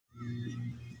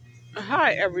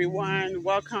Hi, everyone.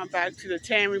 Welcome back to the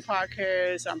Tammy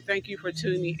Podcast. Thank you for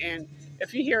tuning in.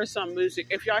 If you hear some music,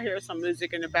 if y'all hear some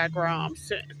music in the background,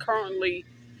 currently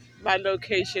my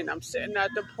location. I'm sitting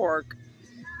at the park,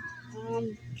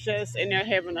 just in there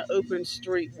having an open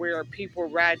street where people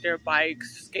ride their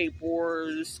bikes,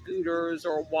 skateboards, scooters,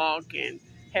 or walk and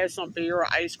have some beer or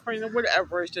ice cream or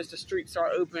whatever. It's just the streets are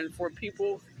open for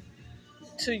people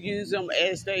to use them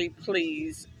as they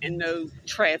please and no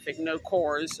traffic, no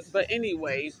cars. But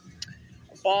anyway,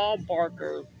 Bob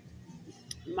Barker.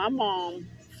 My mom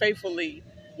faithfully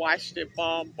watched it,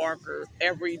 Bob Barker,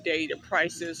 every day. The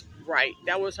Price is Right.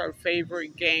 That was her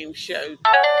favorite game show.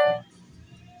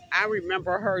 I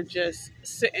remember her just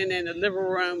sitting in the living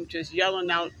room, just yelling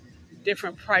out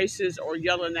different prices or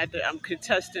yelling at the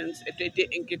contestants if they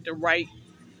didn't get the right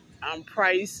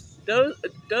price. Those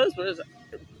was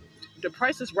the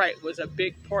Price is Right was a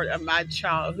big part of my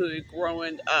childhood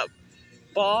growing up.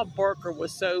 Bob Barker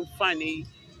was so funny,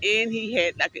 and he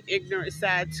had like an ignorant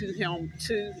side to him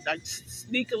too. Like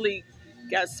sneakily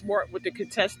got smart with the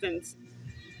contestants,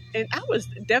 and I was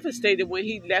devastated when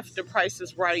he left The Price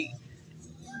is Right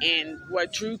and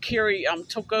what Drew Carey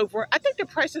took over. I think The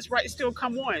Price is Right still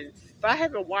come on, but I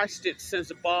haven't watched it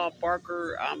since Bob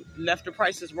Barker left The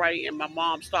Price is Right, and my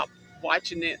mom stopped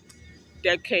watching it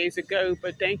decades ago.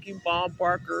 But thank you, Bob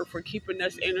Barker, for keeping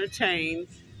us entertained,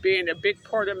 being a big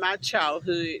part of my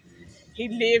childhood. He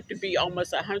lived to be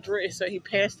almost 100, so he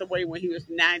passed away when he was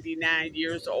 99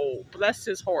 years old. Bless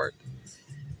his heart.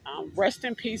 Rest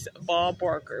in peace, Bob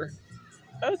Barker.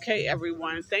 Okay,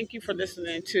 everyone. Thank you for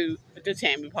listening to the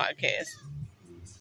Tammy Podcast.